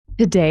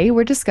Today,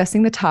 we're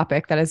discussing the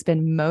topic that has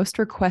been most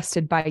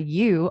requested by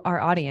you,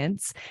 our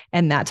audience,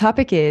 and that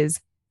topic is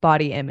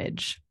body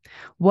image.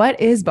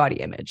 What is body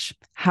image?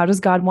 How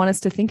does God want us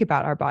to think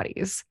about our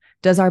bodies?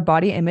 Does our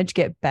body image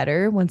get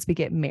better once we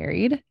get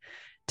married?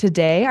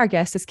 Today, our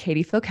guest is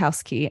Katie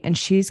Filkowski, and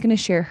she's going to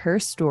share her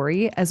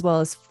story as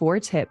well as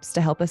 4 tips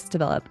to help us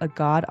develop a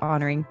God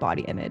honoring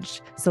body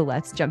image. So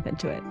let's jump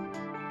into it.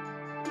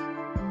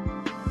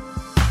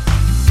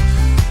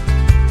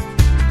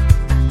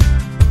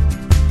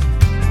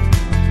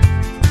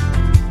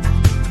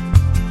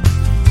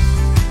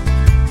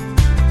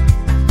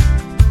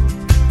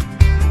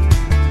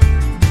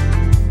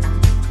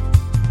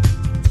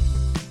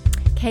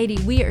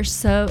 Katie, we are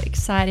so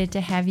excited to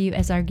have you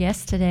as our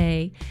guest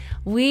today.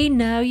 We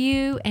know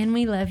you and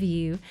we love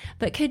you,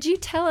 but could you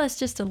tell us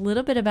just a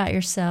little bit about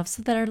yourself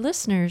so that our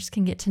listeners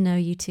can get to know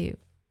you too?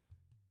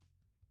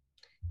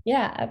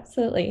 Yeah,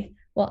 absolutely.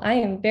 Well, I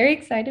am very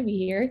excited to be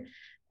here.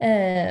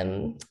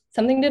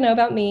 Something to know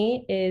about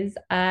me is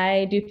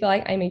I do feel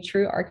like I'm a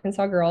true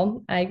Arkansas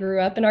girl. I grew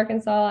up in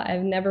Arkansas.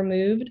 I've never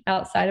moved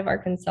outside of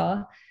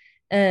Arkansas.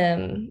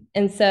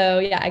 And so,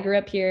 yeah, I grew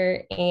up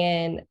here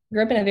and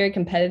grew up in a very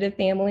competitive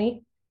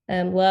family.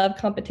 Love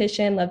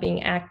competition, love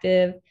being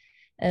active.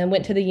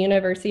 Went to the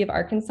University of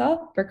Arkansas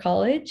for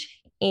college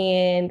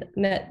and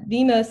met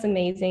the most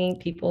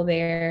amazing people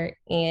there.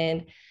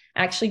 And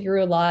actually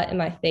grew a lot in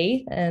my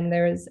faith. And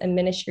there was a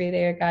ministry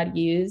there God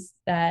used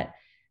that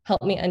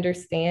helped me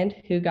understand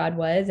who God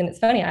was. And it's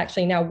funny, I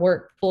actually now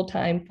work full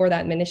time for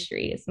that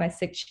ministry. It's my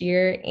 6th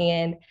year.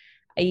 And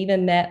I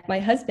even met my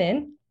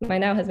husband, my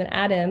now husband,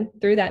 Adam,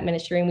 through that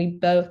ministry. And we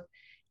both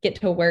get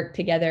to work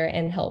together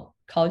and help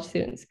college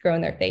students grow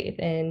in their faith.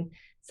 And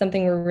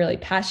something we're really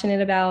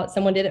passionate about.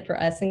 Someone did it for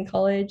us in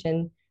college.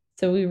 And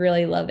so we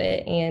really love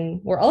it. And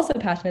we're also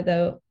passionate,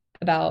 though,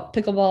 about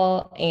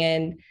pickleball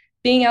and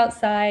being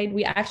outside.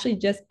 We actually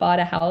just bought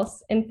a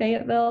house in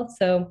Fayetteville.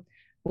 So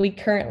we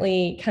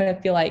currently kind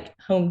of feel like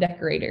home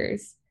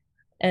decorators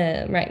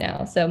right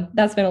now. So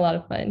that's been a lot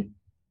of fun.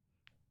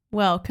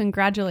 Well,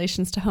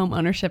 congratulations to home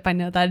ownership. I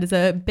know that is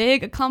a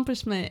big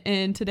accomplishment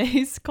in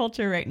today's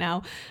culture right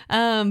now.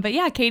 But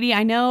yeah, Katie,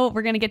 I know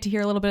we're going to get to hear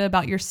a little bit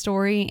about your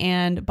story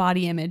and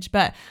body image,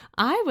 but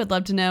I would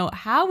love to know,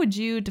 how would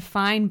you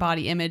define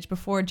body image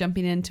before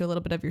jumping into a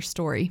little bit of your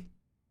story?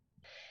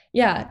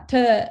 Yeah,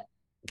 to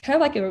kind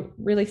of like a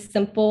really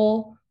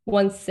simple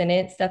 1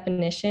 sentence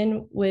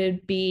definition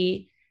would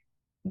be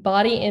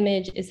body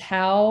image is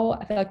how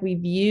I feel like we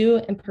view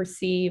and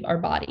perceive our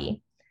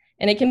body.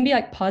 And it can be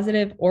like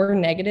positive or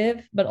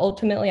negative, but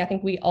ultimately, I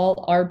think we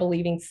all are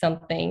believing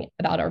something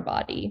about our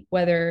body,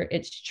 whether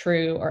it's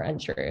true or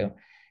untrue.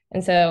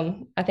 And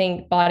so I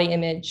think body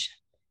image,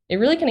 it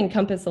really can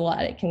encompass a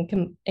lot. It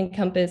can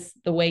encompass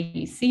the way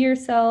you see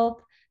yourself,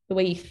 the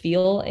way you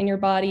feel in your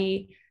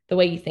body, the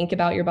way you think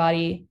about your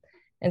body.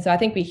 And so I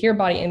think we hear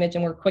body image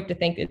and we're quick to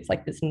think it's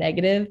like this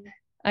negative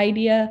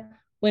idea,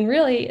 when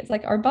really it's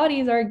like our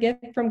bodies are a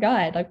gift from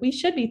God. Like we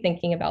should be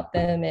thinking about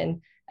them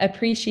and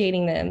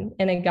appreciating them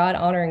in a God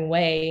honoring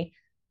way.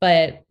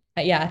 But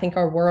yeah, I think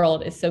our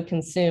world is so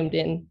consumed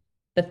in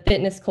the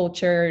fitness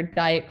culture,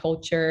 diet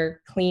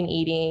culture, clean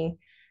eating.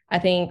 I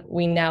think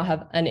we now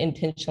have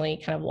unintentionally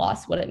kind of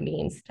lost what it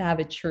means to have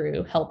a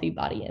true healthy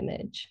body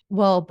image.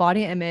 Well,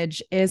 body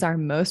image is our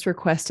most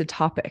requested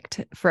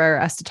topic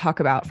for us to talk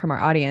about from our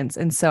audience.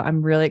 And so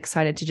I'm really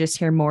excited to just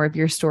hear more of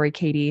your story,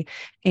 Katie.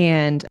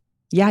 And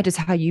yeah, just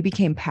how you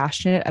became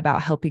passionate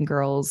about helping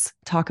girls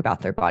talk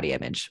about their body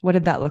image. What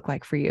did that look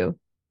like for you?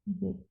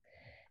 Mhm.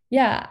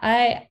 Yeah,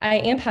 I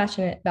am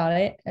passionate about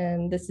it,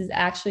 and this is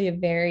actually a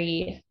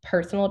very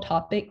personal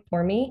topic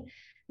for me.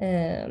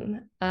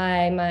 The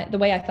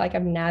way I feel like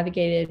I've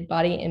navigated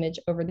body image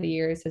over the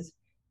years has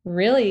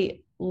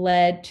really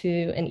led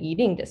to an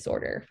eating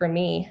disorder for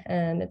me.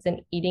 It's an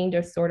eating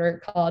disorder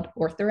called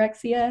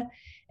orthorexia,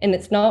 and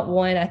it's not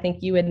one I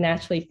think you would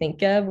naturally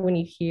think of when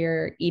you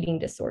hear eating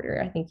disorder.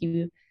 I think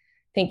you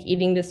think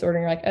eating disorder,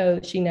 and you're like,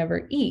 oh, she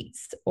never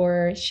eats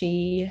or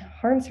she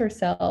harms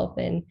herself,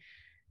 and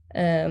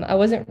I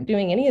wasn't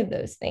doing any of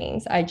those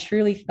things. I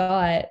truly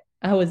thought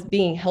I was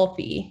being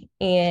healthy.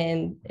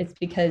 And it's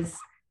because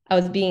I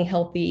was being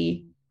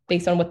healthy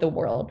based on what the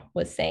world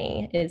was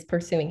saying is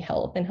pursuing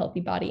health and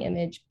healthy body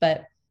image.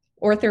 But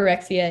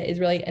orthorexia is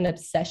really an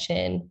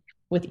obsession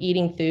with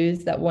eating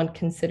foods that one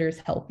considers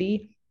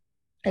healthy.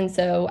 And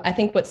so I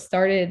think what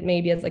started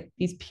maybe as like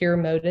these pure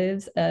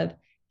motives of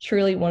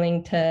truly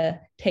wanting to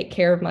take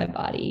care of my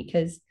body,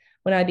 because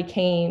when I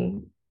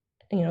became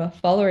a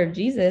follower of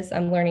Jesus,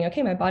 I'm learning,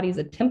 okay, my body is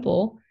a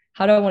temple.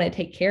 How do I want to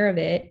take care of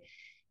it?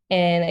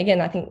 And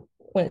again, I think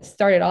when it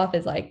started off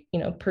as like,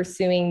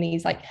 pursuing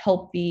these like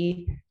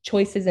healthy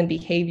choices and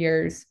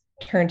behaviors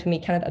turned to me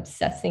kind of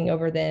obsessing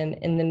over them.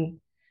 And then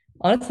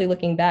honestly,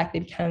 looking back,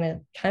 they kind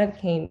of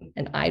became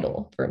an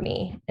idol for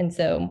me. And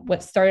so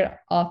what started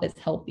off as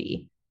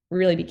healthy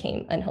really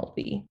became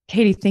unhealthy.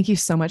 Katie, thank you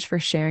so much for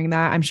sharing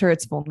that. I'm sure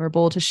it's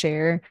vulnerable to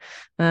share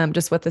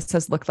just what this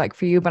has looked like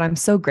for you, but I'm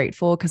so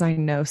grateful because I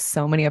know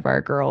so many of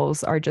our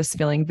girls are just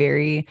feeling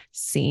very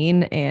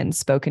seen and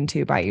spoken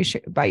to by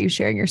you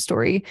sharing your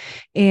story.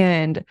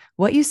 And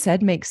what you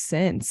said makes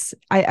sense.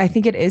 I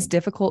think it is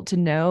difficult to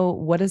know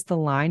what is the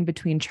line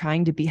between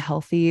trying to be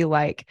healthy,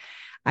 like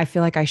I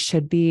feel like I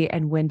should be,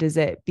 and when does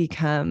it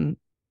become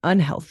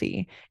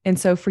unhealthy? And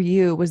so for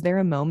you, was there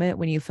a moment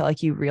when you felt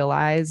like you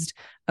realized,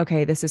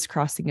 okay, this is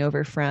crossing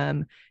over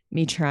from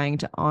me trying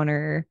to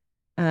honor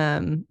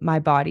my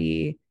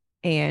body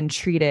and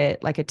treat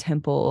it like a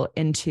temple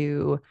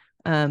into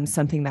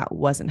something that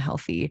wasn't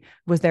healthy?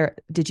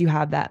 Did you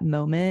have that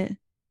moment?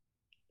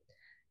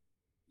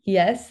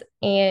 Yes.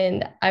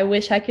 And I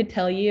wish I could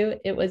tell you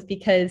it was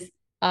because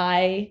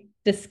I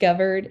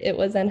discovered it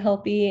was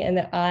unhealthy and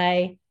that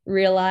I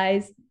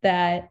realized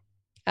that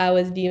I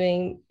was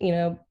viewing,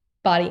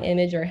 body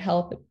image or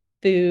health,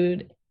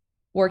 food,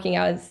 working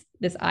out as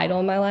this idol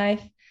in my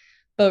life.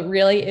 But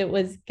really, it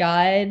was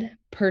God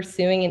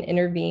pursuing and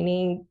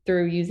intervening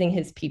through using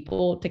his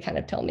people to kind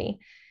of tell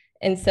me.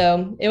 And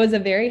so it was a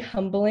very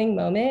humbling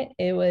moment.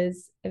 It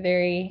was I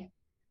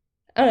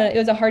don't know, it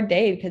was a hard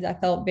day because I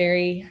felt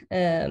very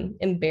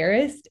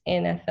embarrassed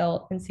and I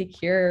felt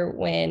insecure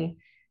when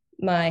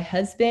my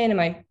husband and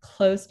my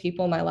close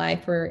people in my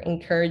life were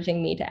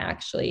encouraging me to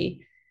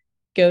actually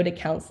go to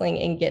counseling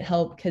and get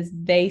help because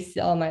they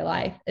saw my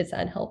life as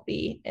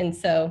unhealthy. And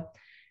so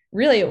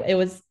really it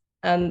was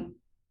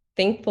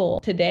thankful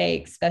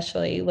today,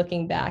 especially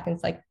looking back. And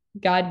it's like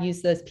God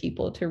used those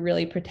people to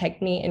really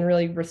protect me and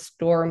really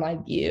restore my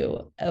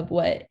view of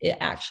what it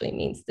actually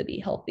means to be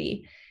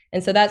healthy.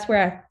 And so that's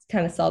where I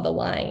kind of saw the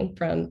line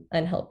from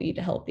unhealthy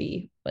to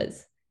healthy,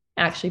 was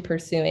actually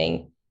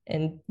pursuing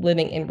and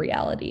living in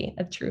reality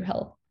of true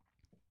health.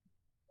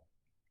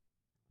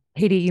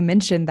 Katie, you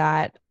mentioned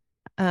that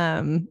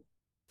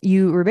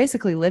you were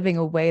basically living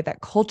a way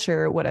that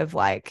culture would have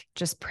like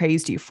just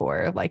praised you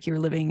for, like you were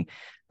living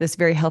this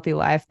very healthy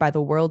life by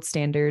the world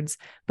standards.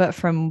 But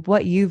from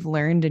what you've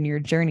learned in your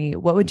journey,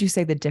 what would you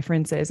say the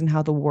difference is in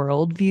how the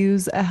world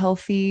views a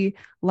healthy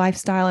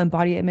lifestyle and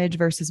body image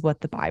versus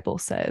what the Bible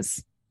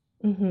says?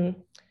 Mm-hmm.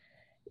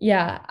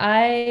 Yeah,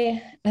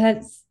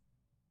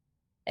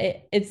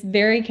 it's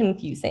very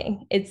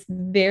confusing. It's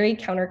very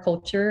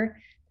counterculture,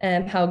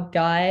 how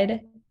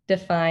God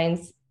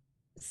defines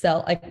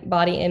self, like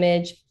body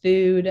image,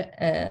 food,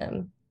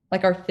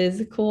 like our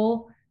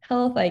physical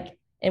health, like,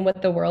 and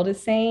what the world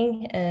is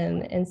saying.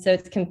 And so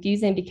it's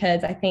confusing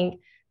because I think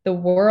the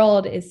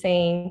world is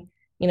saying,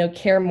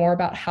 care more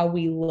about how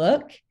we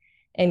look.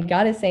 And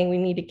God is saying we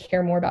need to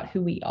care more about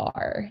who we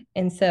are.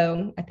 And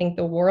so I think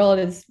the world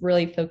is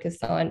really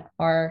focused on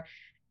our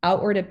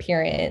outward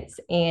appearance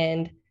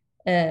and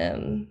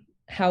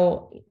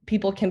how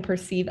people can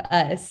perceive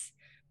us,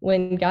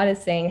 when God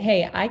is saying,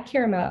 hey, I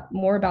care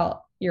more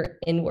about your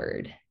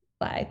inward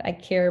life. I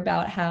care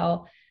about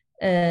how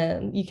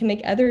you can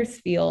make others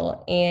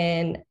feel,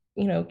 and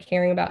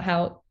caring about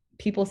how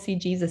people see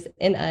Jesus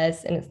in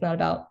us. And it's not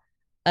about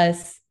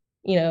us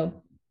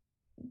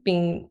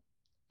being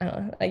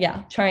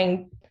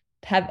trying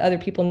to have other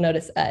people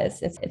notice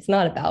us. It's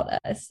not about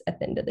us at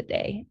the end of the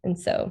day. And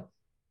so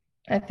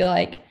I feel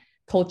like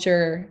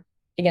culture,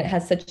 again,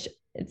 has such,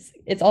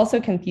 it's also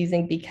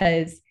confusing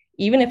because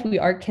even if we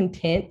are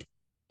content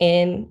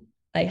in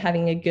like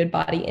having a good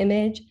body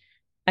image,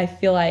 I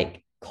feel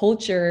like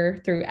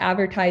culture through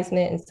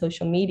advertisement and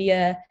social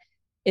media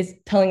is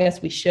telling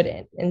us we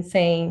shouldn't, and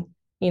saying,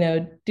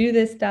 do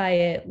this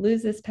diet,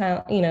 lose this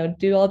pound,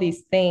 do all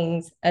these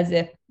things as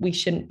if we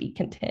shouldn't be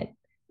content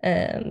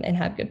and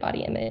have good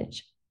body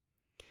image.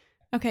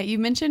 Okay, you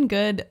mentioned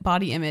good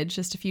body image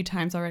just a few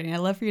times already, and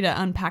I'd love for you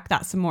to unpack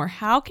that some more.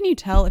 How can you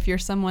tell if you're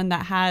someone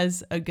that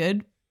has a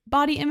good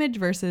body image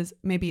versus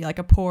maybe like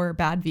a poor,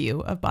 bad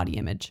view of body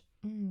image?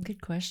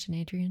 Good question,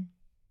 Adrian.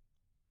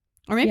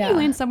 Or maybe you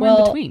land somewhere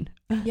in between.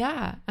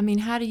 Yeah. I mean,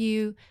 how do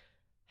you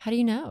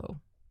know?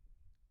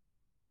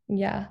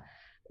 Yeah.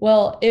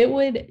 Well, it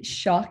would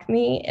shock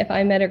me if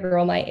I met a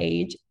girl my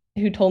age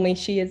who told me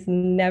she has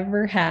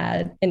never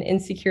had an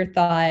insecure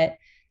thought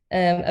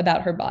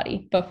about her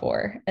body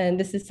before. And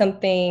this is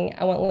something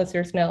I want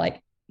listeners to know,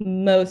 like,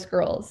 most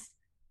girls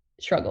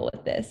struggle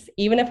with this.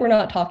 Even if we're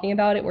not talking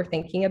about it, we're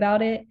thinking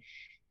about it.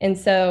 And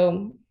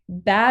so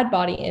bad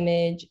body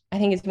image, I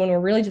think, is when we're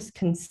really just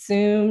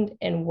consumed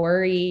and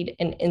worried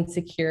and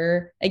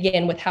insecure,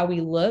 again, with how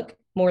we look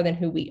more than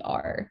who we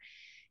are.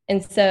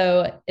 And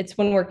so it's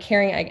when we're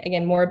caring,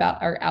 again, more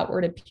about our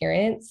outward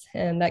appearance.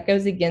 And that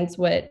goes against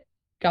what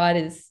God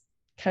is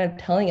kind of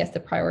telling us to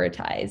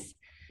prioritize.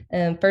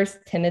 1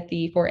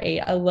 Timothy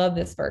 4:8, I love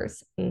this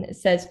verse. And it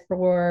says,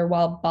 for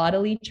while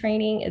bodily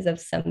training is of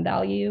some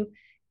value,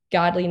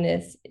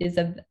 godliness is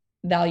of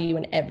value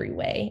in every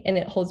way. And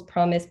it holds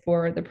promise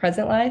for the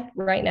present life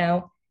right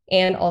now,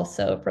 and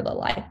also for the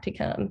life to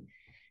come.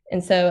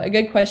 And so a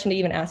good question to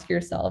even ask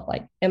yourself,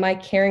 like, am I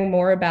caring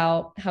more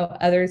about how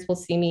others will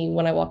see me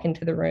when I walk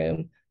into the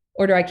room?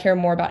 Or do I care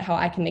more about how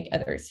I can make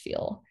others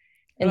feel?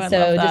 Oh, And I love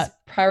so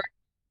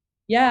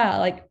that.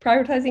 like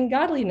prioritizing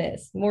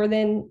godliness more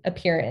than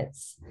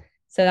appearance.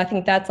 So I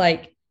think that's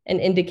like an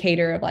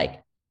indicator of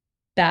like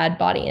bad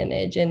body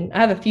image. And I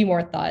have a few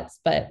more thoughts,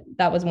 but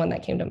that was one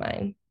that came to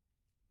mind.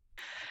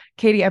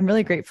 Katie, I'm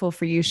really grateful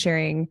for you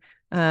sharing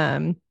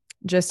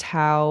just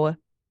how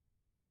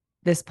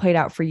this played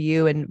out for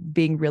you and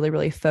being really,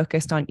 really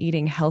focused on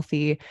eating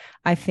healthy.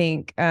 I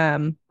think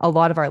a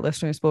lot of our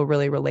listeners will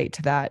really relate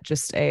to that,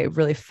 just a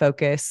really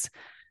focus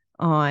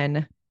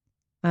on,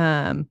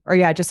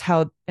 just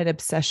how an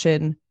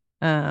obsession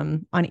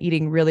on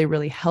eating really,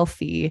 really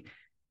healthy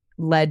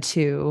led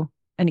to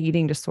an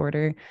eating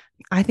disorder.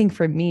 I think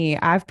for me,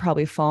 I've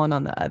probably fallen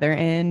on the other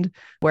end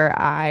where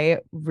I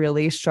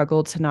really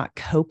struggled to not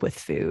cope with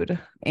food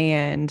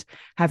and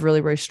have really,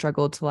 really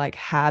struggled to like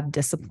have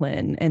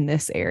discipline in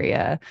this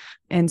area.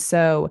 And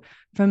so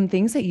from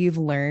things that you've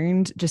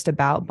learned just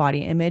about body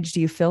image,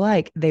 do you feel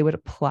like they would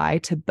apply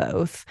to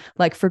both?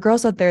 Like for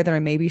girls out there that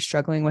are maybe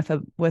struggling with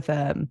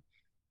a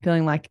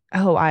feeling like,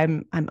 oh,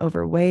 I'm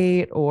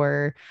overweight,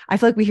 or I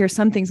feel like we hear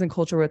some things in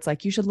culture where it's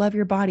like, you should love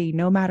your body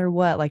no matter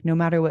what, like no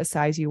matter what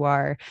size you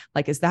are.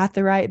 Like, is that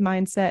the right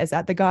mindset? Is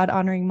that the God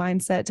honoring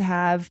mindset to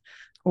have?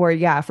 Or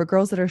yeah, for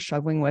girls that are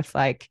struggling with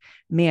like,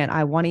 man,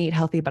 I want to eat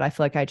healthy, but I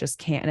feel like I just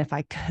can't. And if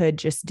I could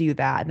just do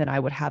that, then I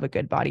would have a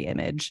good body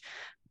image.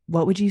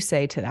 What would you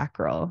say to that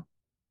girl?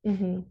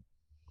 Mm-hmm.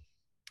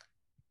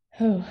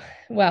 Oh,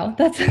 wow.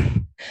 That's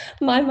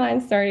my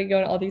mind started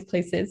going all these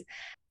places.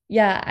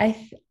 Yeah,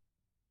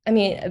 I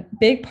mean, a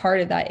big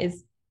part of that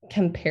is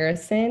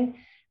comparison.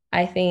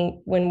 I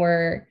think when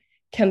we're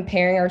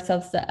comparing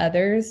ourselves to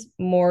others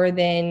more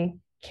than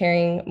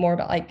caring more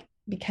about like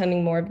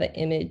becoming more of the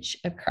image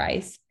of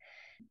Christ,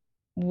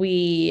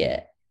 we,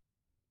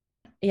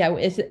 yeah,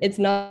 it's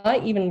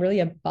not even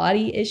really a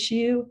body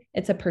issue.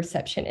 It's a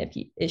perception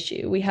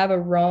issue. We have a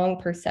wrong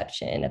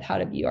perception of how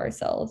to view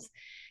ourselves.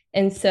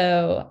 And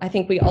so I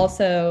think we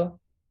also,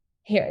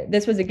 here,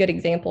 this was a good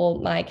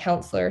example my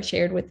counselor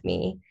shared with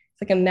me.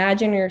 It's like,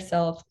 imagine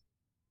yourself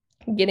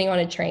getting on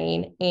a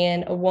train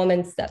and a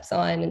woman steps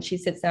on and she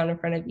sits down in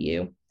front of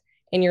you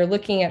and you're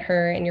looking at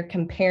her and you're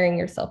comparing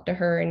yourself to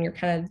her and you're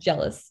kind of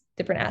jealous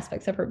different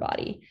aspects of her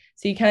body.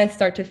 So you kind of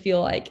start to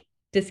feel like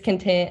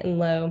discontent and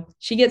low.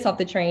 She gets off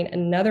the train,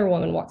 another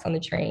woman walks on the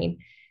train,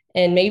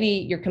 and maybe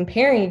you're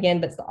comparing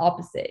again, but it's the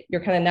opposite.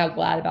 You're kind of now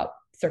glad about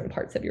certain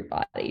parts of your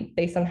body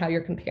based on how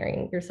you're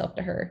comparing yourself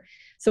to her.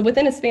 So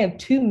within a span of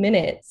 2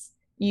 minutes,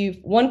 you've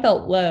one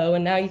felt low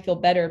and now you feel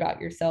better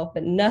about yourself,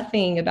 but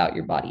nothing about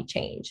your body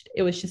changed.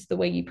 It was just the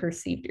way you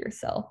perceived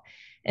yourself.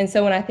 And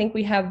so when I think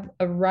we have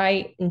a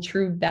right and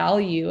true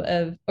value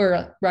of, or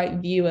a right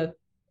view of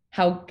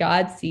how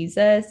God sees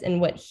us and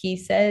what he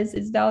says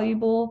is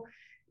valuable,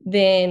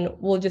 then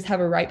we'll just have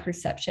a right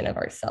perception of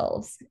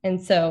ourselves.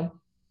 And so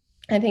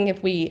I think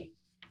if we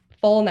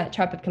fall in that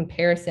trap of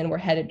comparison, we're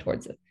headed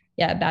towards a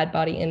bad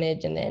body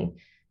image. And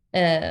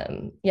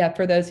then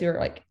for those who are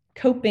like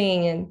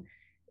coping, and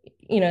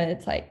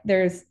it's like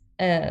there's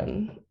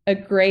a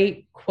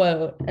great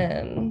quote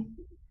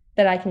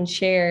that I can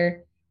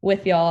share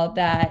with y'all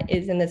that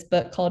is in this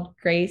book called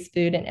Grace,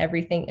 Food, and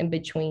Everything in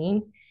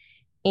Between.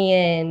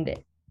 And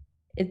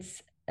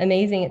it's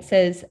amazing. It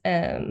says,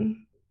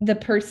 the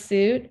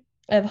pursuit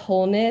of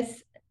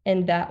wholeness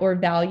and that or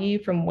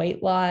value from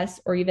weight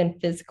loss or even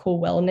physical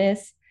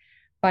wellness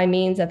by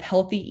means of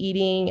healthy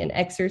eating and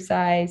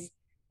exercise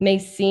may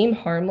seem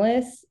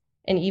harmless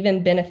and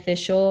even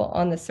beneficial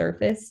on the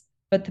surface,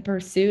 but the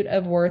pursuit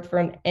of worth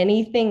from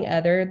anything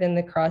other than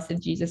the cross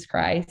of Jesus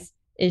Christ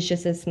is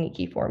just a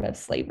sneaky form of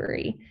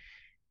slavery.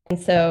 And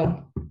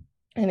so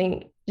I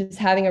think just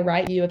having a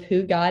right view of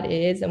who God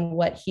is and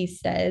what he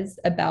says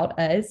about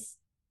us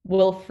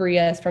will free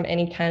us from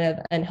any kind of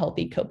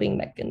unhealthy coping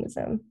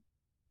mechanism.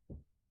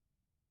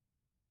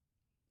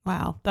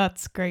 Wow,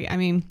 that's great. I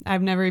mean,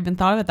 I've never even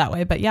thought of it that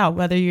way, but yeah,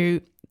 whether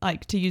you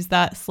like to use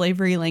that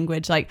slavery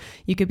language, like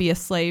you could be a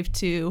slave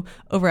to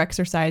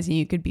overexercising,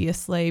 you could be a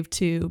slave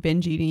to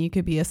binge eating, you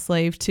could be a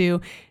slave to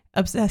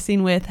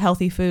obsessing with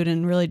healthy food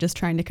and really just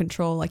trying to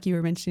control, like you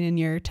were mentioning in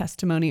your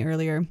testimony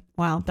earlier.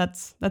 Wow,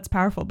 that's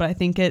powerful, but I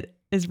think it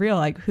is real.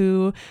 Like,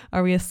 who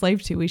are we a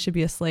slave to? We should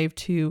be a slave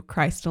to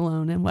Christ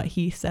alone and what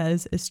he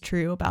says is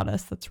true about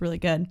us. That's really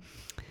good.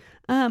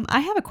 I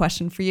have a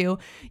question for you.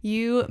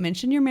 You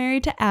mentioned you're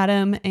married to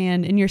Adam,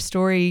 and in your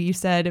story, you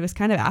said it was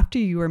kind of after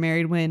you were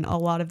married when a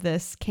lot of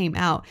this came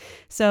out.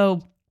 So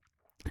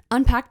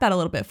unpack that a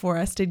little bit for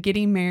us. Did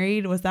getting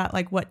married, was that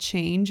like what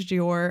changed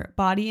your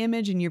body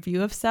image and your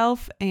view of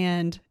self?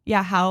 And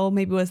yeah, how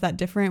maybe was that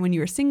different when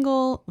you were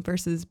single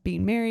versus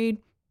being married?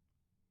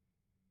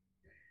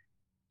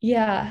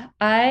 Yeah,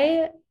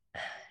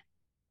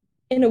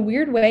 in a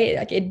weird way,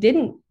 like it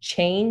didn't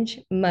change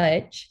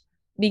much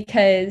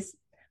because,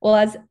 well,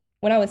 as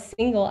when I was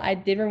single, I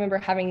did remember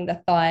having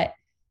the thought,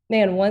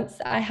 man, once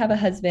I have a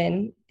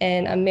husband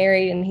and I'm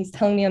married and he's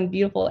telling me I'm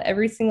beautiful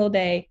every single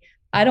day,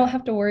 I don't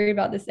have to worry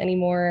about this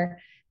anymore.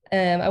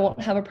 I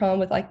won't have a problem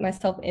with like my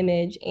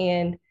self-image.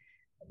 And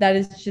that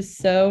is just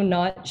so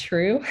not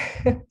true.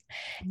 Yeah.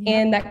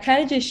 And that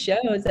kind of just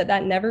shows that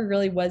that never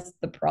really was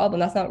the problem.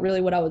 That's not really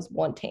what I was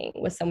wanting,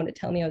 was someone to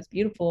tell me I was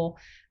beautiful.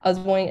 I was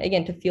wanting,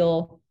 again, to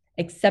feel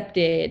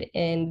accepted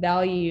and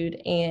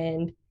valued.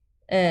 And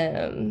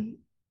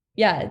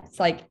yeah, it's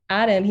like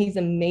Adam, he's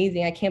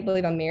amazing. I can't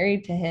believe I'm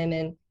married to him.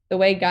 And the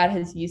way God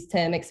has used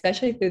him,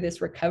 especially through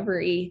this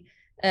recovery,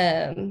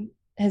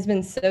 has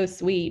been so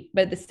sweet.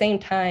 But at the same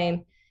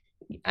time,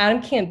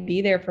 Adam can't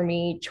be there for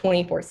me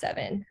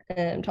 24/7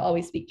 to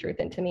always speak truth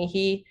into me.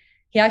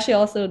 He actually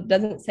also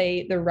doesn't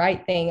say the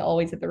right thing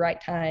always at the right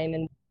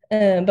time.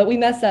 And but we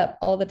mess up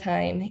all the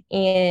time.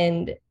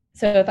 And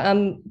so if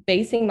I'm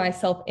basing my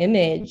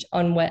self-image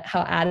on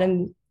how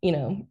Adam,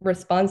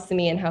 responds to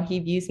me and how he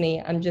views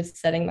me, I'm just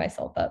setting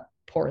myself up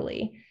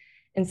poorly.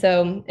 And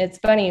so it's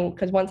funny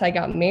because once I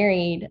got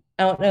married,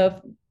 I don't know if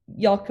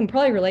y'all can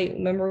probably relate.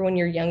 Remember when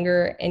you're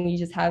younger and you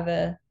just have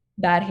a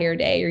bad hair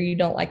day, or you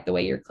don't like the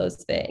way your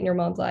clothes fit, and your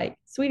mom's like,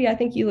 "Sweetie, I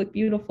think you look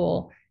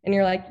beautiful." And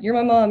you're like, "You're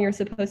my mom. You're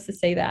supposed to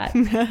say that."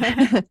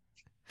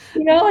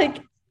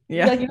 Like,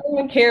 Yeah. like you don't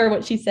even care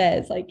what she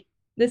says. Like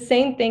the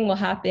same thing will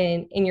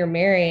happen in your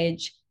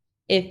marriage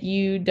if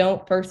you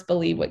don't first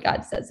believe what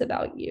God says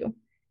about you.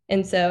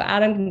 And so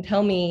Adam can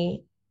tell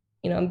me,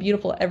 I'm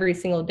beautiful every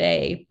single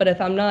day, but if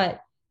I'm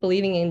not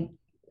believing in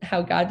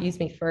how God views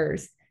me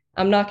first,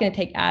 I'm not going to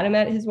take Adam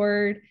at his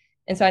word.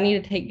 And so I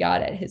need to take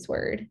God at his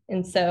word.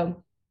 And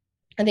so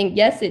I think,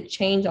 yes, it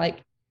changed.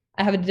 Like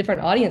I have a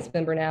different audience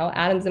member now.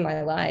 Adam's in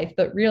my life,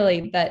 but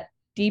really that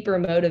deeper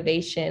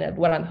motivation of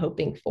what I'm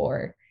hoping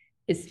for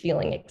is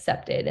feeling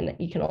accepted. And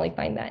you can only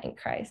find that in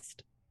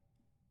Christ.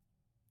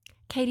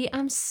 Katie,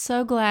 I'm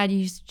so glad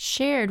you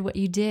shared what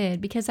you did,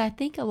 because I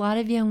think a lot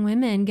of young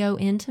women go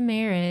into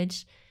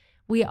marriage,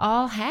 we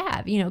all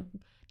have,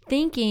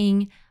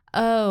 thinking,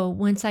 oh,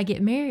 once I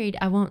get married,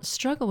 I won't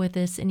struggle with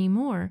this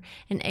anymore.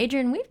 And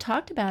Adrian, we've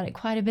talked about it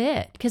quite a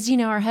bit because,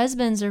 our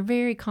husbands are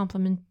very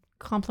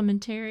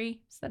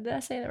complimentary. Did I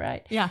say that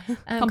right? Yeah.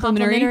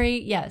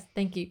 Complimentary. Yes.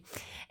 Thank you.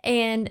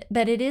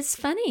 But it is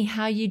funny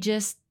how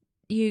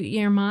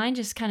your mind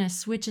just kind of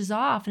switches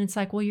off, and it's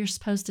like, well, you're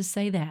supposed to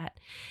say that.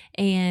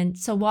 And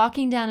so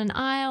walking down an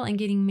aisle and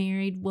getting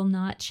married will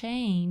not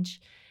change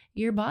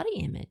your body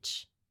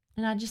image.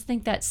 And I just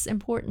think that's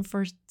important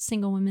for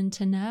single women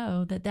to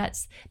know that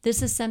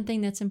this is something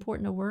that's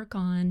important to work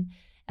on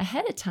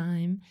ahead of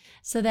time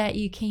so that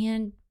you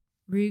can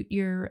root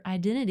your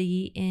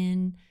identity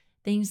in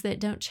things that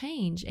don't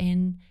change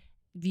and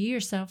view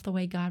yourself the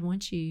way God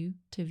wants you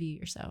to view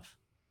yourself.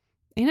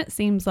 And it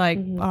seems like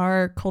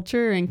our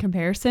culture in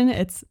comparison,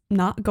 it's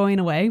not going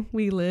away.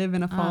 We live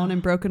in a fallen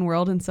and broken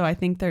world. And so I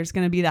think there's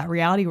going to be that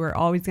reality we're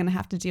always going to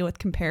have to deal with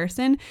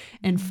comparison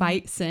and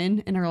fight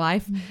sin in our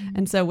life.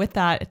 And so with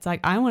that, it's like,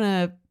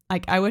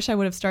 I wish I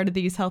would have started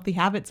these healthy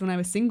habits when I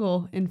was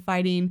single in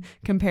fighting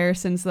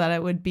comparison so that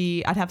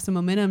I'd have some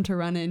momentum to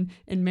run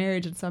in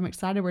marriage. And so I'm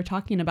excited we're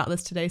talking about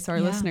this today so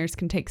our listeners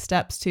can take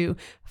steps to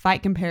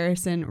fight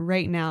comparison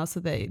right now so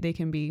that they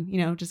can be,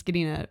 just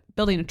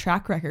building a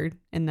track record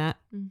in that.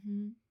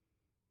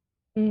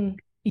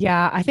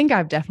 Yeah, I think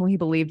I've definitely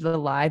believed the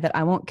lie that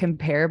I won't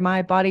compare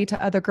my body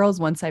to other girls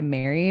once I'm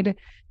married,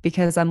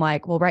 because I'm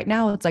like, well, right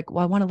now it's like,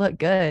 well, I want to look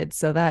good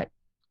so that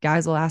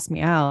guys will ask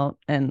me out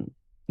and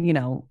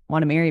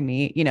want to marry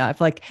me. I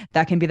feel like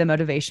that can be the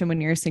motivation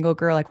when you're a single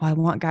girl, like, well, I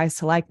want guys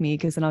to like me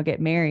because then I'll get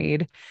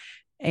married.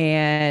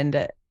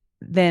 And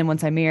then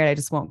once I'm married, I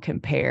just won't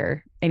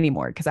compare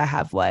anymore because I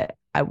have what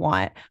I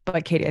want.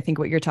 But Katie, I think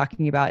what you're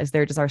talking about is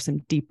there just are some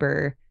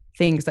deeper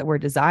things that we're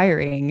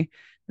desiring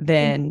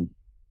than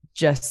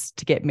just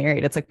to get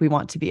married. It's like, we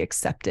want to be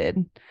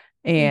accepted.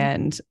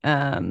 And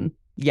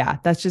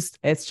it's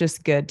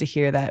just good to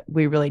hear that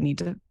we really need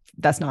to,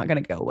 that's not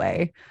going to go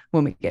away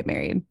when we get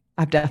married.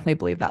 I've definitely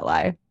believed that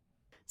lie.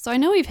 So I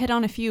know we've hit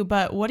on a few,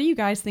 but what do you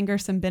guys think are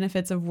some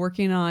benefits of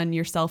working on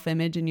your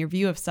self-image and your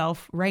view of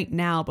self right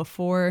now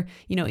before,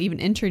 even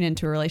entering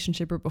into a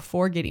relationship or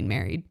before getting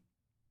married?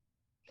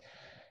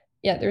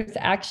 Yeah, there's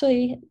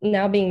actually,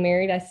 now being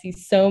married, I see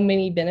so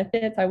many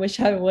benefits. I wish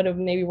I would have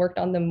maybe worked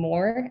on them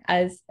more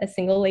as a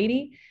single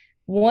lady.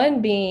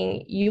 One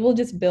being, you will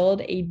just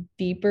build a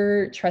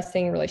deeper,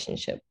 trusting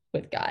relationship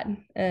with God.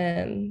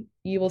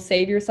 You will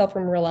save yourself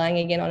from relying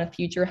again on a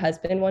future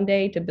husband one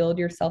day to build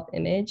your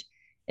self-image.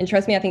 And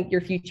trust me, I think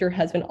your future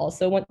husband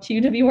also wants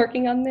you to be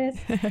working on this.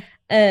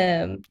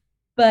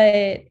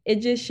 But it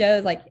just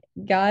shows like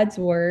God's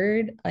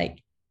word, like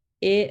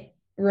it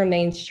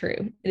remains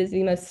true. It is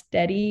the most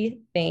steady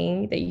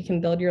thing that you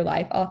can build your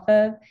life off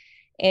of.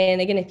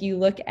 And again, if you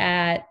look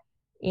at,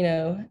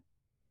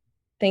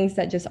 things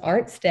that just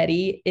aren't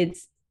steady,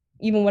 it's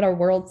even what our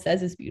world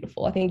says is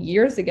beautiful. I think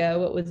years ago,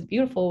 what was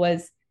beautiful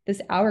was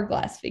this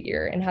hourglass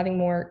figure and having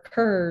more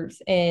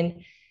curves.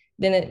 And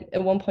then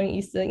at one point it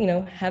used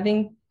to,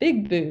 having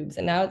big boobs,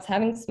 and now it's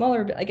having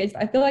smaller. Like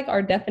I feel like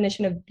our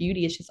definition of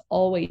beauty is just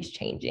always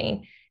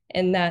changing,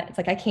 and that it's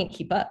like, I can't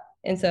keep up.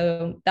 And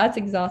so that's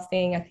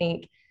exhausting. I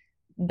think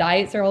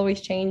diets are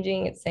always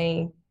changing. It's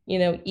saying,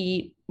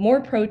 eat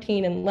more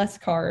protein and less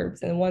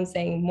carbs, and one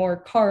saying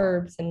more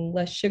carbs and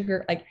less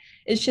sugar. Like,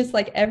 it's just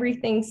like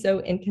everything's so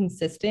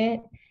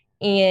inconsistent.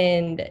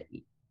 And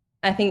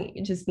I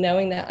think just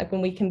knowing that, like,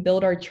 when we can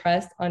build our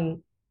trust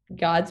on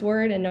God's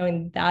word and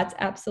knowing that's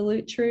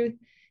absolute truth,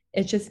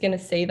 it's just going to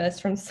save us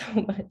from so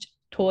much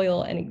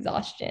toil and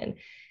exhaustion.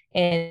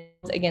 And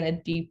again, a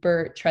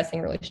deeper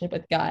trusting relationship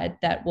with God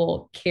that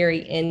will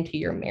carry into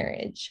your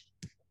marriage.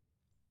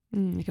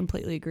 I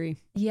completely agree.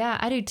 Yeah,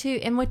 I do too.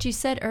 And what you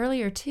said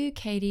earlier too,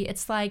 Katie,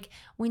 it's like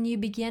when you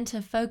begin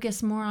to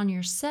focus more on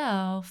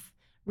yourself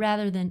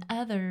rather than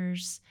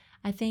others,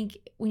 I think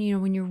when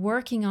you're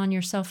working on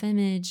your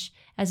self-image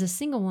as a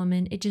single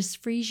woman, it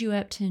just frees you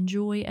up to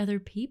enjoy other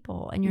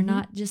people, and you're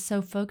not just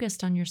so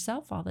focused on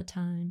yourself all the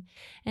time.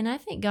 And I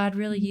think God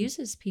really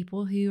uses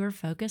people who are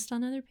focused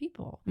on other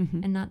people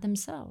and not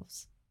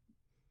themselves.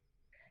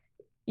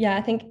 Yeah,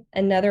 I think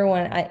another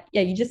one,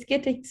 you just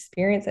get to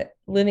experience it,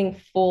 living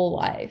full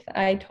life.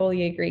 I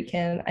totally agree,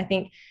 Kim. I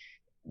think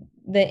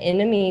the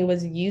enemy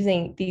was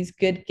using these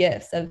good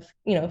gifts of,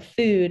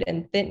 food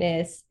and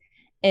fitness,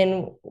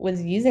 and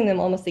was using them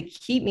almost to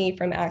keep me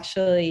from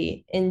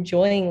actually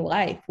enjoying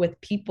life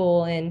with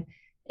people and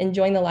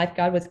enjoying the life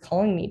God was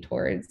calling me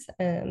towards.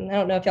 I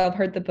don't know if y'all have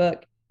heard the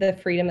book, The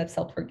Freedom of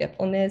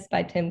Self-Forgetfulness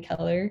by Tim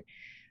Keller,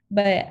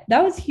 but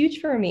that was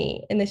huge for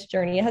me in this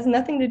journey. It has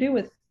nothing to do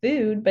with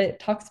food, but it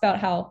talks about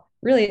how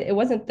really it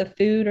wasn't the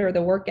food or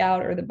the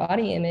workout or the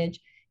body image.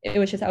 It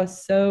was just I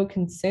was so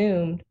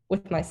consumed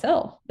with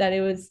myself that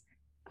I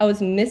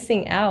was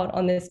missing out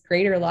on this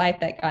greater life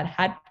that God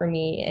had for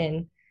me.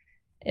 And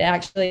it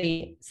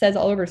actually says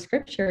all over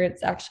scripture,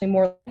 it's actually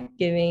more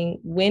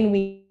life-giving when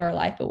we give our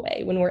life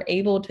away, when we're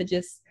able to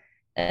just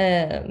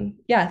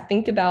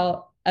think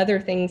about other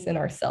things in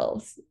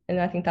ourselves. And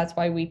I think that's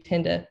why we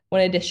tend to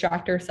want to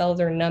distract ourselves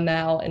or numb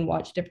out and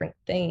watch different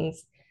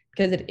things,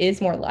 because it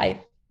is more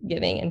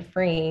life-giving and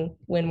freeing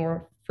when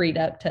we're freed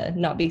up to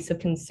not be so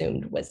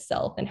consumed with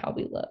self and how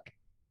we look.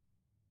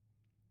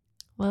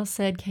 Well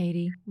said,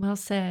 Katie. Well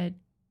said.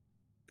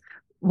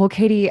 Well,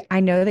 Katie, I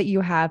know that you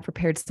have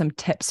prepared some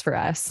tips for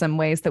us, some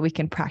ways that we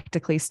can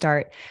practically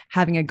start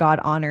having a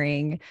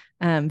God-honoring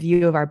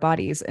view of our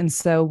bodies. And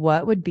so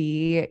what would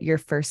be your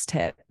first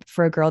tip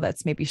for a girl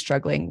that's maybe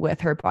struggling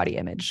with her body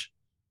image?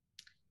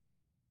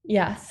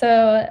 Yeah,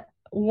 so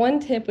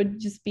one tip would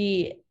just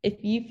be,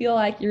 if you feel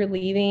like you're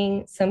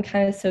leaving some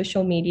kind of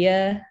social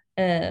media,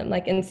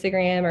 like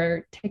Instagram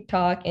or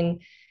TikTok, and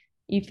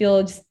you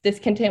feel just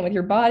discontent with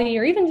your body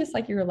or even just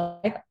like your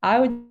life, I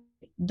would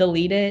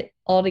delete it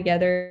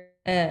altogether.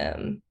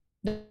 Do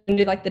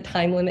like the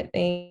time limit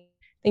thing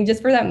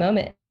just for that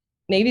moment.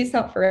 Maybe it's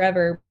not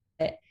forever,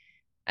 but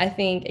I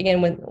think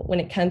again, when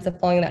it comes to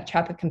falling in that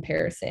trap of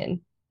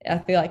comparison, I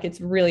feel like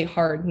it's really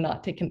hard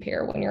not to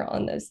compare when you're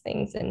on those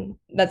things. And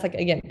that's like,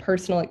 again,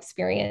 personal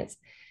experience.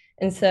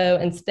 And so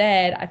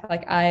instead, I feel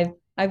like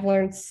I've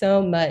learned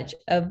so much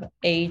of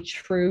a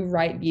true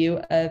right view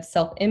of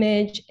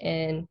self-image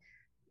and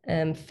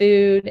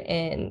food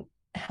and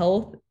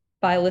health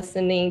by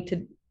listening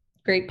to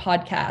great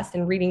podcasts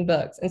and reading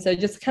books. And so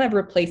just kind of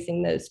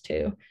replacing those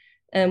two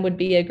would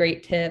be a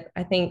great tip.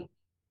 I think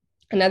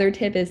another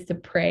tip is to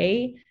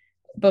pray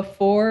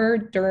before,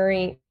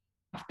 during,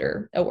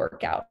 after a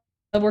workout.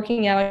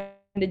 Working out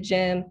in the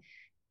gym,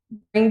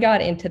 bring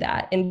God into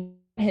that and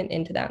Him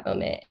into that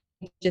moment.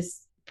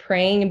 Just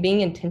praying and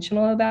being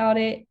intentional about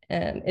it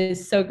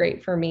is so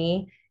great for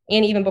me.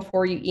 And even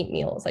before you eat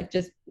meals, like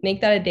just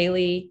make that a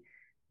daily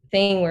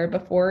thing where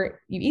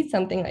before you eat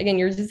something, again,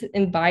 you're just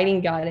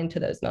inviting God into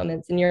those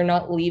moments and you're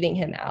not leaving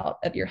Him out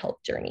of your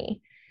health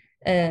journey.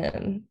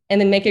 And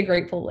then make a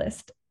grateful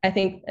list. I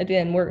think,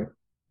 again, we're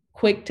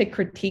quick to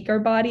critique our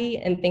body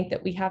and think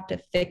that we have to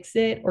fix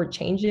it or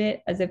change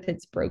it as if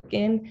it's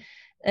broken.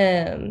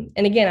 And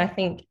again, I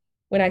think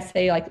when I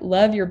say like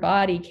love your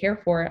body,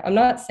 care for it, I'm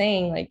not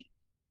saying like,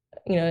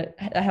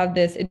 I have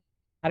this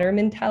matter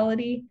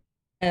mentality.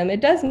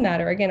 It does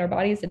matter. Again, our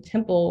body is a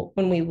temple.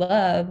 When we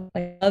love,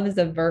 like love is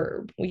a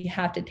verb. We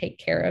have to take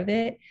care of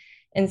it.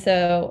 And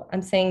so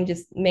I'm saying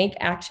just make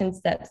action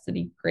steps to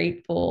be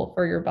grateful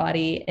for your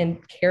body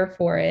and care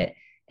for it,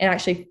 and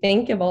actually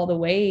think of all the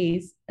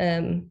ways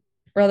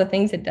for all the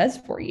things it does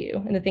for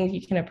you and the things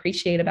you can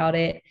appreciate about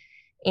it.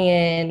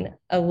 And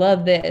I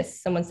love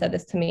this. Someone said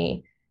this to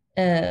me.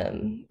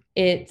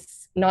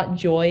 It's not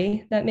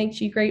joy that makes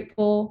you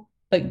grateful,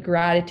 but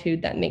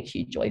gratitude that makes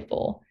you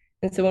joyful.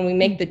 And so when we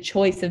make the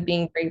choice of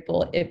being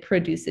grateful, it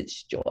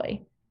produces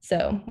joy.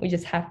 So we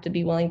just have to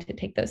be willing to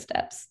take those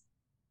steps.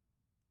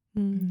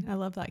 I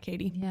love that,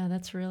 Katie. Yeah,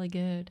 that's really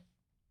good.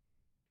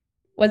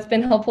 What's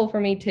been helpful for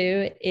me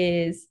too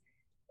is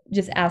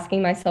just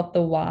asking myself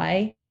the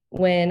why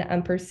when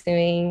I'm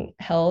pursuing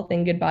health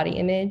and good body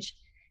image.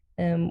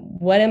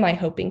 What am I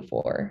hoping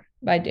for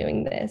by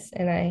doing this?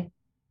 And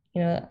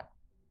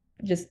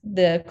just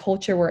the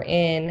culture we're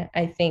in,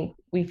 I think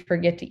we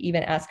forget to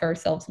even ask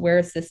ourselves, where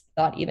is this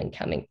thought even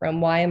coming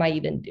from? Why am I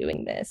even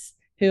doing this?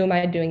 Who am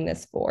I doing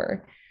this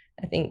for?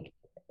 I think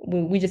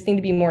we just need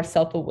to be more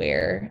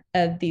self-aware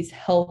of these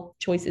health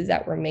choices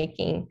that we're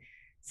making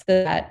so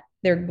that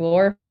they're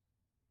glorified,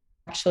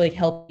 actually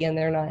healthy, and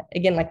they're not,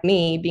 again, like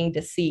me, being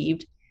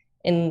deceived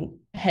and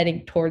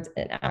heading towards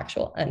an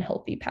actual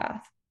unhealthy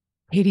path.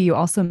 Katie, you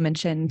also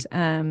mentioned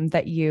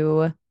that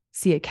you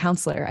see a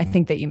counselor. I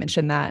think that you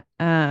mentioned that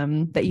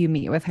that you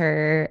meet with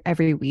her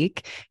every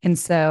week. And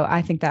so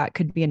I think that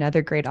could be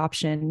another great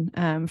option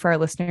for our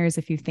listeners.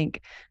 If you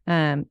think,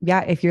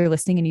 if you're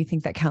listening and you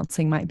think that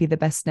counseling might be the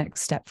best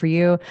next step for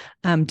you,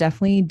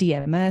 definitely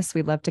DM us.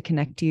 We'd love to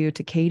connect you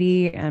to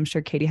Katie. I'm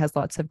sure Katie has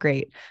lots of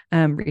great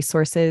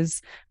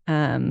resources.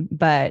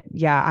 But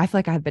yeah, I feel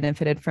like I've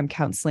benefited from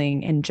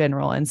counseling in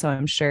general. And so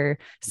I'm sure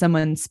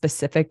someone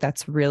specific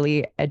that's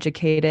really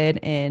educated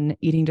in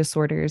eating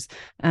disorders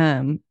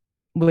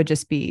would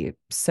just be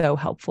so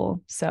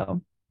helpful.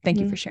 So thank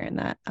you for sharing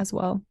that as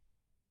well.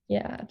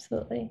 Yeah,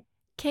 absolutely.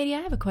 Katie, I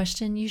have a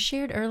question. You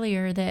shared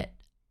earlier that,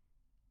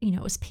 it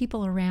was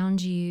people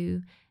around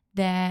you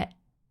that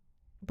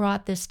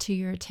brought this to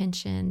your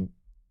attention,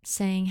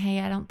 saying, hey,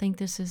 I don't think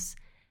this is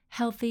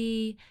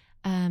healthy.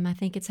 I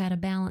think it's out of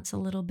balance a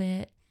little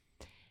bit.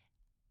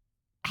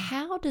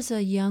 How does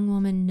a young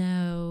woman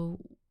know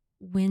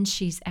when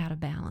she's out of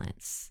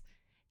balance?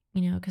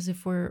 Because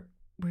if we're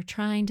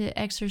trying to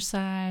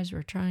exercise,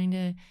 we're trying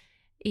to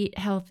eat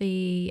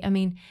healthy. I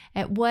mean,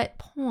 at what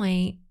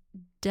point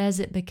does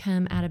it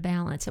become out of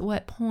balance? At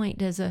what point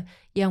does a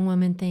young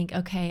woman think,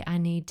 okay, I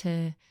need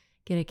to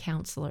get a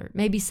counselor?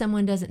 Maybe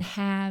someone doesn't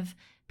have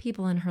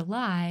people in her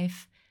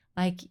life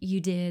like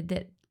you did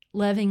that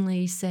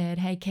lovingly said,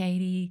 hey,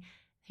 Katie,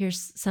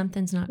 here's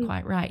something's not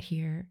quite right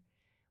here.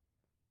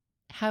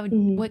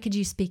 What could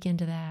you speak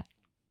into that?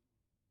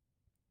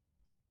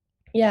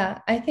 Yeah,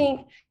 I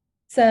think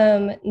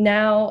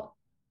now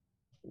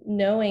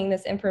knowing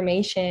this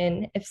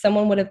information, if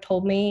someone would have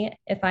told me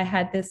if I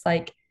had this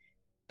like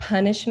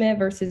punishment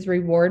versus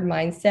reward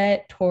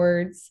mindset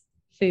towards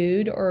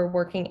food or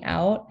working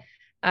out,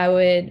 I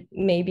would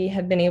maybe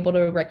have been able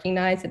to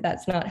recognize that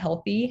that's not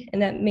healthy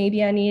and that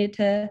maybe I needed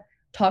to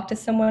talk to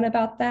someone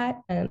about that.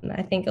 And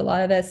I think a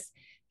lot of us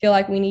feel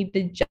like we need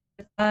to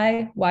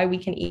justify why we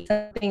can eat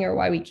something or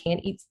why we can't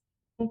eat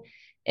something.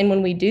 And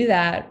when we do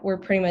that, we're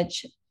pretty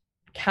much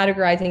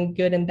categorizing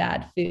good and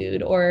bad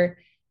food, or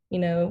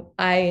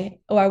I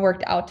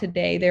worked out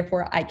today,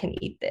 therefore I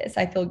can eat this.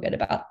 I feel good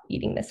about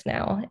eating this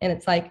now. And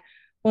it's like,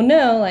 well,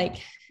 no,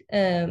 like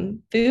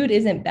food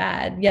isn't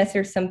bad. Yes,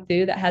 there's some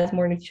food that has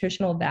more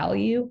nutritional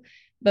value,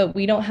 but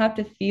we don't have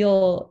to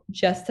feel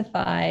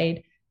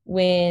justified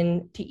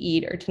when to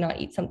eat or to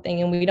not eat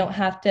something. And we don't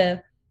have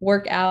to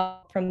work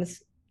out from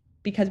this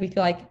because we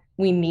feel like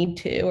we need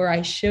to, or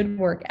I should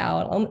work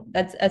out.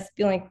 That's us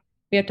feeling like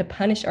we have to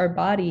punish our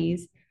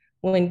bodies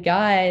when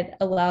God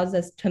allows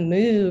us to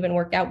move and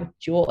work out with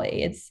joy.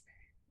 It's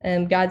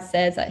God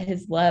says that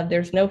his love,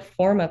 there's no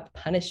form of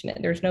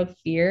punishment, there's no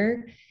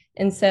fear.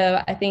 And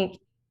so I think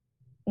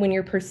when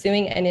you're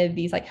pursuing any of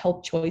these like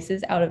health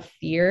choices out of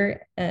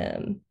fear,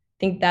 I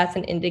think that's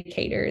an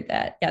indicator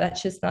that,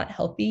 that's just not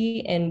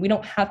healthy. And we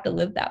don't have to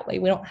live that way.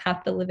 We don't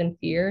have to live in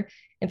fear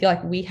and feel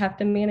like we have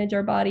to manage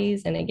our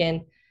bodies. And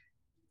again,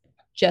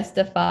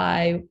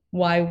 justify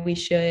why we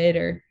should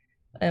or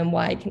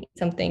why I can eat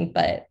something.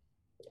 But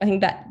I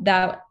think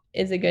that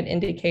is a good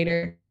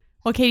indicator.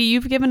 Well, Katie,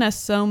 you've given us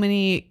so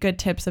many good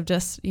tips of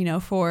just,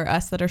 for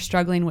us that are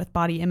struggling with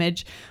body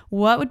image.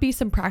 What would be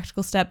some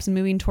practical steps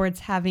moving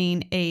towards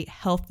having a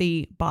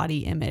healthy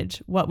body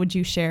image? What would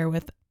you share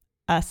with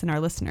us and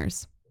our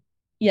listeners?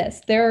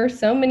 Yes, there are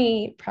so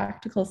many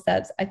practical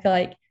steps. I feel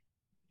like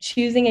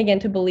choosing again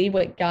to believe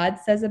what God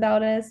says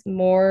about us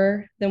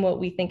more than what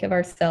we think of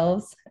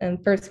ourselves. 1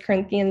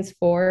 Corinthians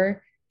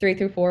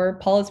 4:3-4,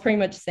 Paul is pretty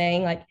much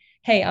saying like,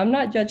 hey, I'm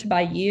not judged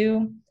by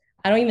you.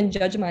 I don't even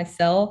judge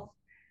myself.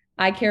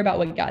 I care about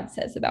what God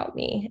says about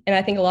me. And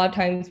I think a lot of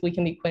times we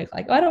can be quick,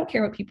 like, oh, I don't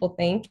care what people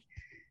think.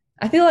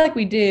 I feel like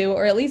we do,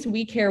 or at least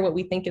we care what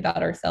we think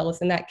about ourselves.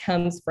 And that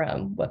comes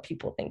from what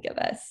people think of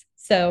us.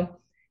 So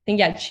I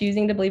think,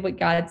 choosing to believe what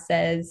God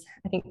says.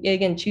 I think,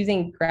 again,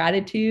 choosing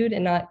gratitude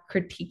and not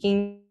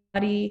critiquing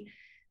body,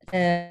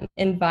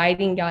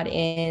 inviting God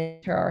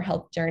into our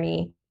health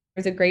journey.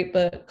 There's a great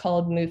book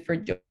called Move for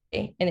Joy.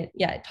 And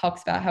it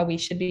talks about how we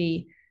should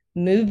be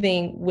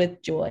moving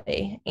with joy,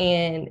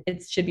 and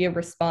it should be a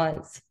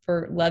response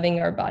for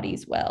loving our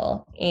bodies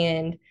well.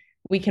 And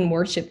we can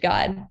worship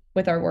God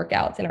with our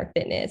workouts and our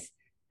fitness.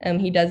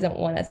 He doesn't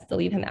want us to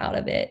leave him out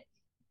of it.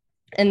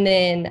 And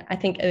then I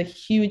think a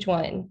huge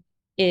one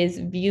is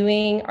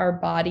viewing our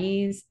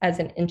bodies as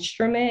an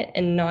instrument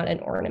and not an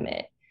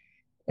ornament.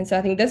 And so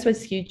I think this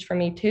was huge for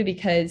me too,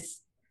 because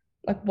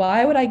like,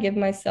 why would I give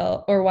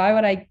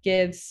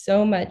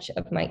so much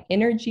of my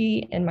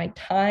energy and my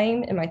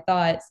time and my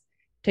thoughts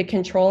to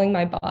controlling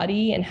my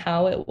body and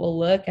how it will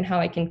look and how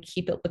I can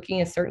keep it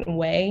looking a certain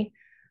way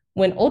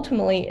when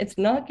ultimately it's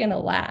not going to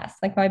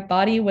last? Like, my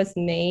body was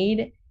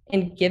made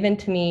and given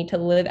to me to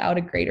live out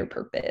a greater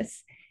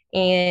purpose.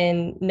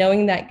 And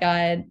knowing that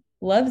God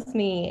loves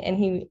me and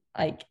he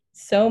like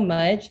so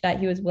much that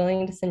he was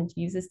willing to send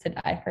Jesus to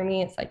die for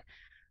me. It's like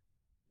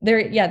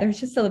there's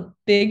just a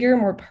bigger,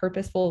 more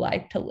purposeful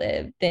life to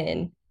live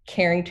than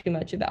caring too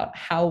much about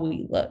how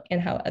we look and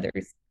how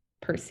others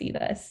perceive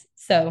us.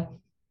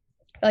 So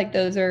like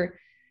those are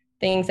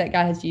things that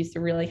God has used to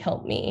really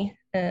help me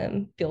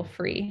feel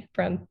free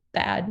from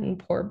bad and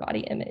poor body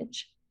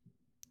image.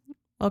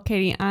 Well,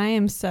 Katie, I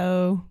am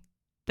so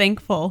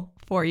thankful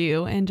for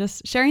you and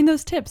just sharing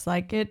those tips.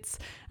 Like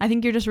I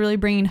think you're just really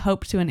bringing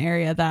hope to an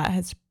area that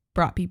has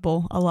brought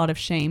people a lot of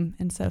shame.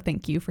 And so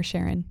thank you for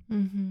sharing.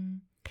 Mm-hmm.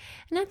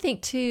 And I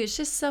think too, it's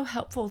just so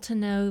helpful to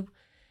know,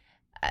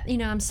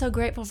 I'm so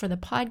grateful for the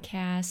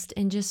podcast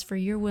and just for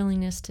your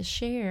willingness to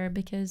share,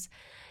 because,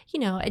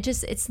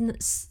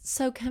 it's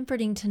so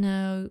comforting to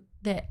know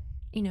that,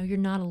 you're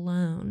not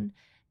alone,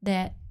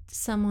 that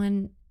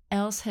someone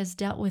else has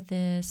dealt with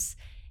this,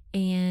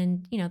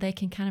 and, they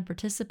can kind of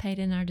participate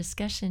in our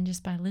discussion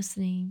just by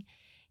listening.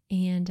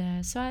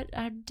 And so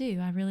I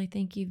really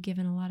think you've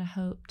given a lot of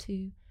hope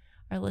to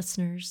our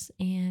listeners,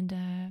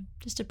 and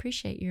just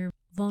appreciate your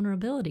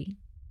vulnerability.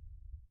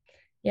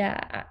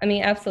 Yeah, I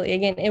mean, absolutely.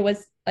 Again, it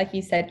was, like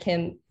you said,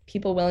 Kim,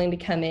 people willing to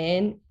come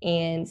in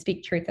and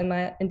speak truth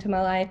into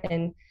my life.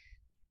 And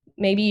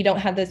maybe you don't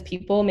have those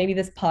people. Maybe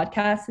this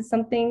podcast is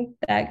something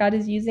that God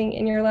is using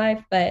in your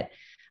life. But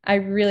I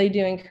really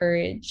do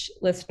encourage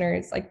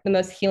listeners, like the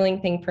most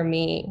healing thing for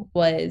me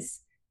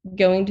was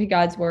going to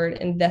God's word,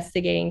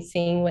 investigating,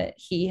 seeing what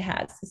he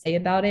has to say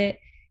about it,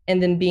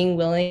 and then being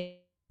willing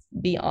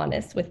to be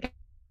honest with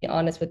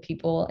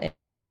people and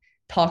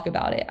talk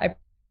about it. I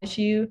promise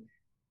you,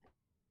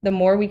 the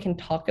more we can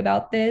talk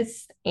about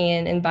this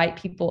and invite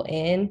people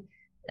in,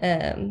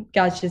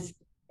 God's just,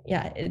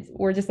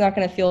 we're just not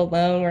going to feel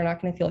alone. We're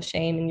not going to feel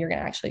shame, and you're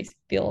going to actually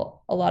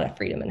feel a lot of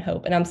freedom and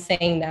hope. And I'm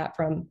saying that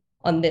from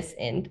on this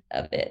end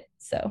of it.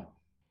 So,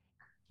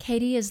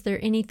 Katie, is there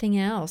anything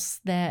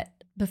else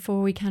that,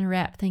 before we kind of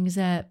wrap things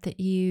up, that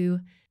you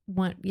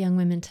want young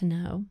women to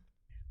know?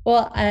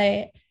 Well,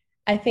 I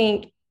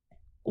think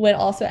what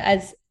also,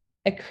 as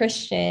a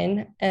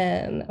Christian,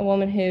 a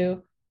woman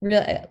who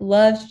really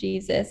loves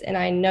Jesus, and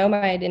I know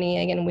my identity,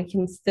 again,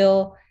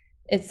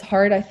 it's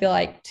hard, I feel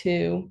like,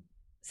 to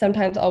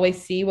sometimes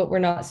always see what we're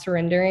not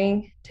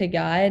surrendering to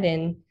God.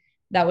 And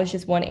that was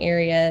just one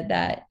area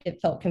that it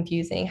felt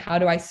confusing. How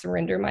do I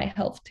surrender my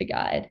health to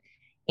God?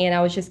 And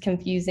I was just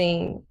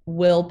confusing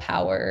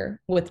willpower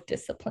with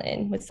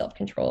discipline, with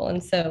self-control.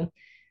 And so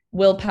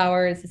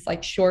willpower is this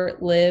like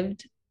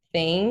short-lived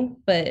thing,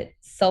 but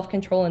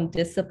self-control and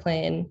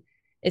discipline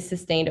is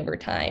sustained over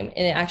time.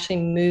 And it actually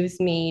moves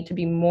me to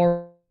be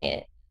more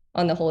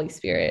on the Holy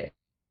Spirit,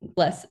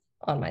 less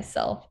on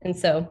myself. And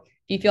so if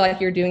you feel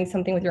like you're doing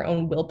something with your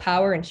own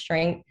willpower and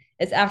strength,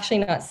 it's actually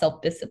not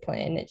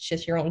self-discipline. It's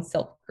just your own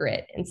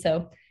self-grit. And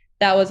so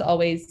that was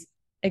always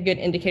a good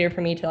indicator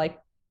for me to like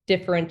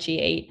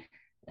differentiate,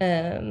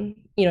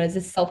 is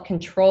this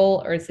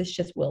self-control or is this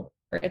just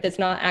willpower? If it's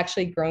not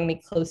actually growing me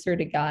closer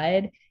to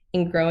God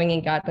and growing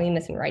in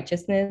godliness and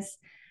righteousness,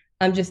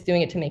 I'm just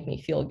doing it to make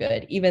me feel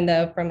good. Even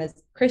though from a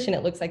Christian,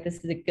 it looks like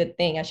this is a good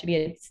thing. I should be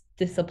a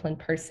disciplined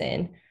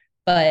person,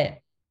 but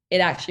it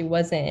actually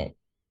wasn't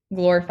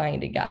glorifying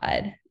to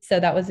God. So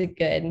that was a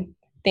good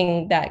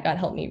thing that God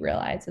helped me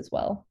realize as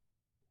well.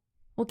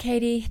 Well,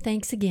 Katie,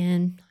 thanks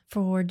again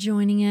for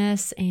joining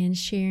us and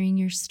sharing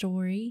your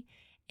story.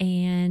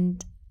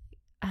 And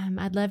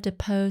I'd love to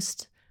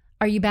post.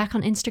 Are you back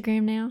on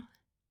Instagram now?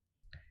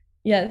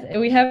 Yes,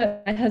 we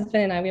have my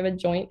husband and I, we have a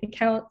joint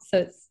account. So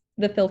it's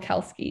the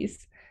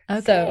Filkowskis.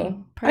 Okay,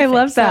 so I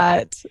love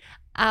that. So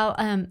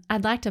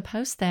I'd like to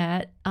post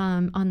that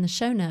on the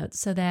show notes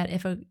so that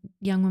if a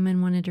young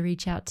woman wanted to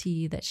reach out to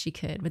you, that she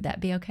could. Would that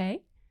be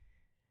okay?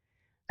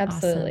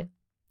 Absolutely.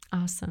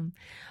 Awesome.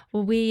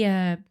 Well,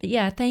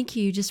 thank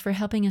you just for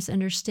helping us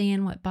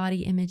understand what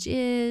body image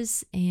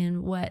is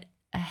and what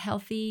a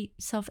healthy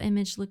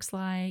self-image looks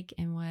like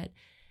and what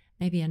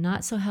maybe a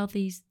not so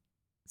healthy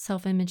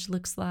self-image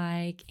looks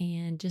like,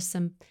 and just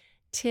some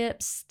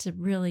tips to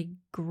really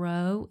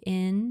grow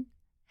in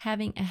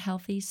having a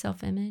healthy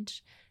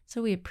self-image.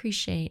 So we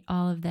appreciate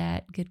all of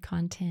that good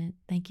content.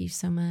 Thank you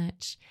so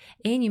much.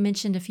 And you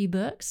mentioned a few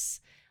books.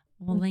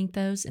 We'll link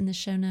those in the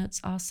show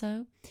notes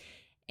also.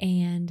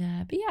 And,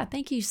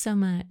 thank you so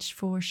much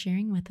for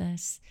sharing with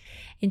us.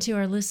 And to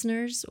our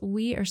listeners,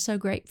 we are so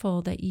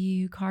grateful that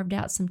you carved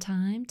out some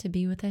time to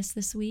be with us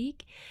this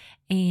week.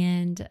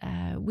 And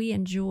we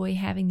enjoy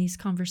having these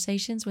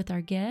conversations with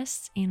our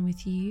guests and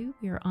with you.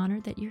 We are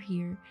honored that you're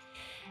here.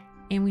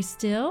 And we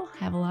still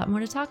have a lot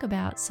more to talk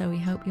about, so we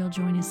hope you'll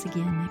join us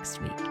again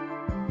next week.